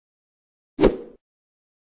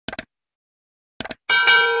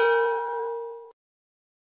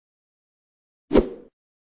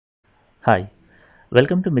Hi,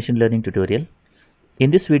 welcome to machine learning tutorial.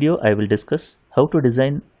 In this video I will discuss how to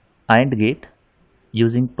design AND gate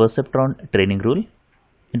using Perceptron training rule.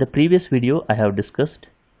 In the previous video I have discussed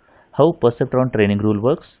how Perceptron training rule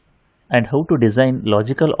works and how to design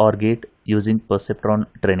logical OR gate using Perceptron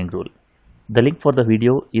training rule. The link for the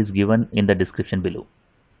video is given in the description below.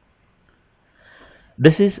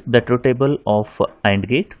 This is the truth table of AND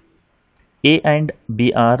gate. A and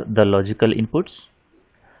B are the logical inputs.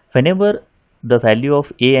 Whenever the value of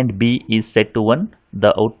A and B is set to 1, the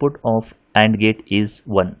output of AND gate is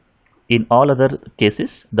 1. In all other cases,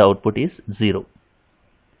 the output is 0.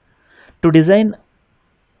 To design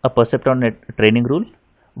a Perceptron training rule,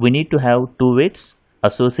 we need to have two weights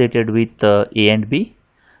associated with A and B.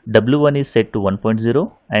 W1 is set to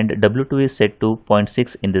 1.0 and W2 is set to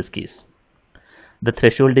 0.6 in this case. The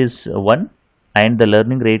threshold is 1 and the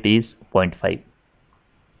learning rate is 0.5.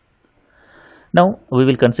 Now we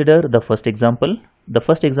will consider the first example. The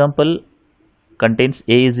first example contains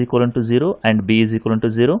A is equivalent to 0 and B is equivalent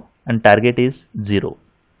to 0 and target is 0.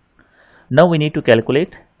 Now we need to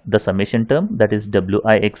calculate the summation term, that is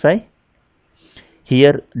Wixi.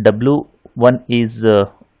 Here W1 is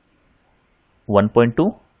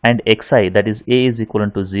 1.2 and Xi, that is A, is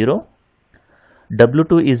equivalent to 0.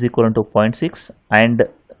 W2 is equivalent to 0.6 and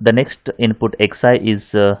the next input Xi is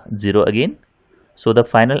 0 again. So the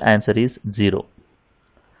final answer is 0.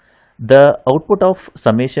 The output of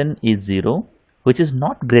summation is 0, which is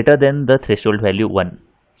not greater than the threshold value 1.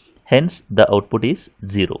 Hence the output is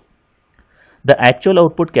 0. The actual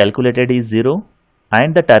output calculated is 0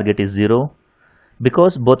 and the target is 0.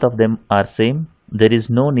 Because both of them are same, there is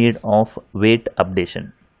no need of weight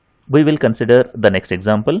updation. We will consider the next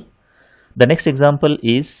example. The next example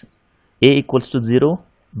is A equals to 0,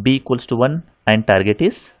 B equals to 1 and target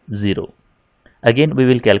is 0. Again we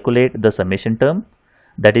will calculate the summation term,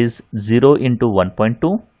 that is 0 into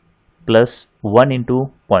 1.2 plus 1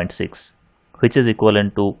 into 0.6, which is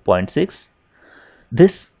equivalent to 0.6. This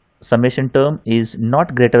summation term is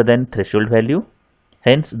not greater than threshold value,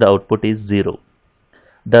 hence the output is 0.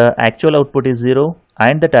 The actual output is 0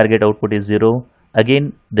 and the target output is 0.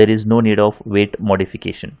 Again there is no need of weight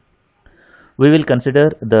modification. We will consider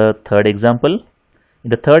the third example. In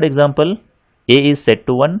the third example, A is set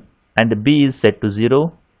to 1 and B is set to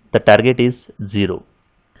 0, the target is 0.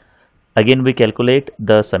 Again we calculate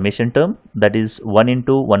the summation term, that is 1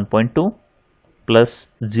 into 1.2 plus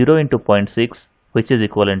 0 into 0.6, which is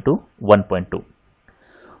equivalent to 1.2.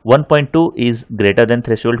 1.2 is greater than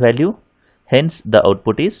threshold value, hence the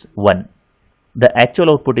output is 1. The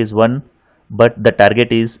actual output is 1 but the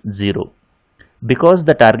target is 0. Because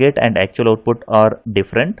the target and actual output are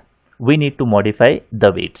different, we need to modify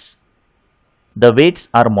the weights. The weights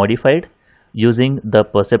are modified using the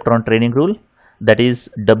Perceptron training rule, that is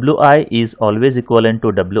Wi is always equivalent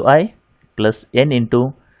to Wi plus n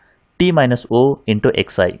into t minus o into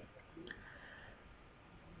xi.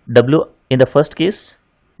 In the first case,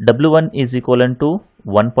 W1 is equivalent to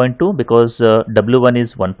 1.2 because W1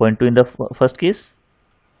 is 1.2 in the first case.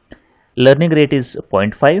 Learning rate is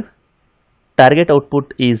 0.5. Target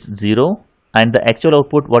output is 0 and the actual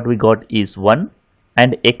output what we got is 1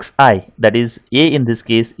 and xi, that is A in this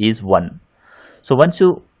case, is 1. So once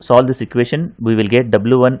you solve this equation, we will get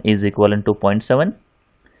W1 is equivalent to 0.7.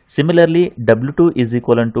 Similarly, W2 is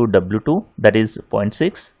equivalent to W2, that is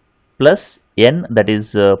 0.6 plus n, that is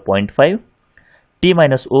 0.5, t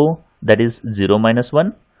minus o, that is 0 minus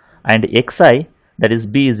 1 and xi, that is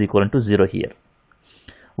B, is equivalent to 0 here.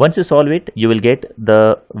 Once you solve it, you will get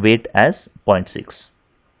the weight as 0.6.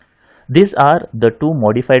 These are the two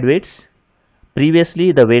modified weights.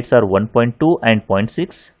 Previously the weights are 1.2 and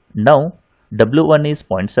 0.6. Now W1 is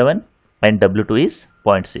 0.7 and W2 is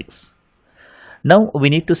 0.6. Now we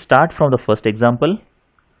need to start from the first example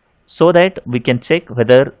so that we can check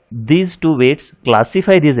whether these two weights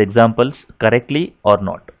classify these examples correctly or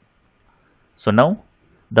not. So now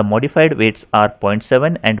the modified weights are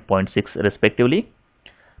 0.7 and 0.6 respectively.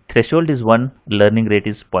 Threshold is 1, learning rate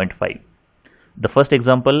is 0.5. The first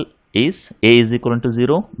example is A is equivalent to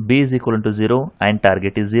 0, B is equivalent to 0 and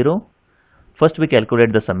target is 0. First we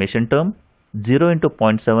calculate the summation term, 0 into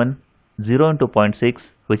 0.7, 0 into 0.6,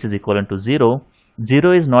 which is equivalent to 0.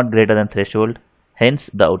 0 is not greater than threshold, hence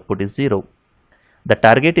the output is 0. The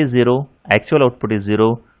target is 0, actual output is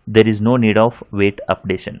 0, there is no need of weight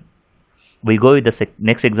updation. We go with the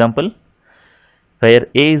next example where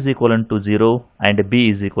A is equivalent to 0 and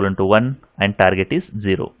B is equivalent to 1 and target is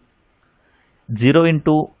 0. 0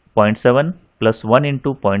 into 0.7 plus 1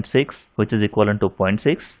 into 0.6, which is equivalent to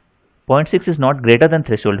 0.6. 0.6 is not greater than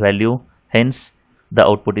threshold value, hence the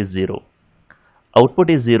output is 0. Output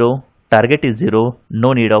is 0, target is 0,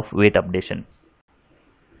 no need of weight updation.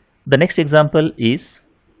 The next example is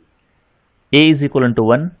A is equivalent to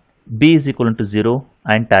 1, B is equivalent to 0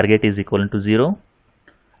 and target is equivalent to 0.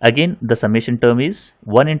 Again the summation term is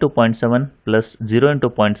 1 into 0.7 plus 0 into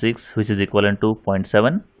 0.6, which is equivalent to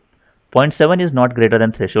 0.7. 0.7 is not greater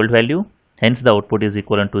than threshold value, hence the output is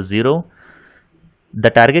equivalent to 0. The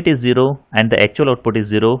target is 0 and the actual output is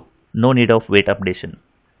 0, no need of weight updation.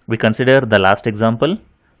 We consider the last example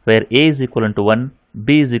where A is equivalent to 1,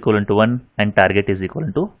 B is equivalent to 1 and target is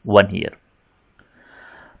equivalent to 1 here.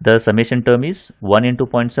 The summation term is 1 into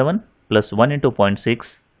 0.7 plus 1 into 0.6,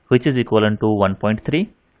 which is equivalent to 1.3.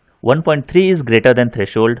 1.3 is greater than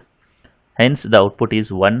threshold, hence the output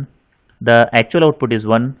is 1. The actual output is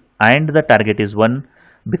 1 and the target is 1.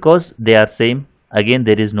 Because they are same, again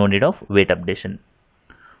there is no need of weight updation.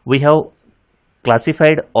 We have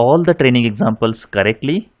classified all the training examples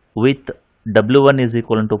correctly with W1 is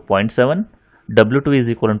equivalent to 0.7, W2 is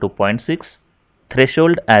equivalent to 0.6,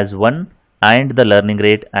 threshold as 1 and the learning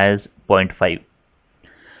rate as 0.5.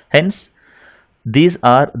 Hence, these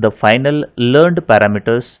are the final learned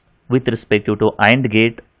parameters with respect to AND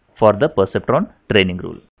gate for the perceptron training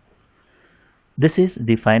rule. This is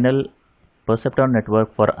the final perceptron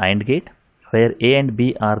network for AND gate, where A and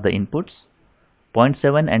B are the inputs,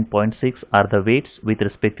 0.7 and 0.6 are the weights with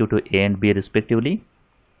respect to A and B respectively,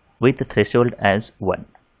 with threshold as 1.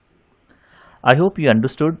 I hope you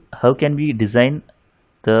understood how can we design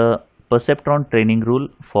the perceptron training rule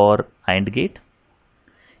for AND gate.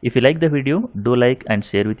 If you like the video, do like and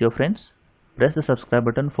share with your friends. Press the subscribe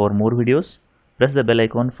button for more videos. Press the bell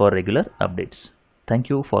icon for regular updates. Thank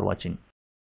you for watching.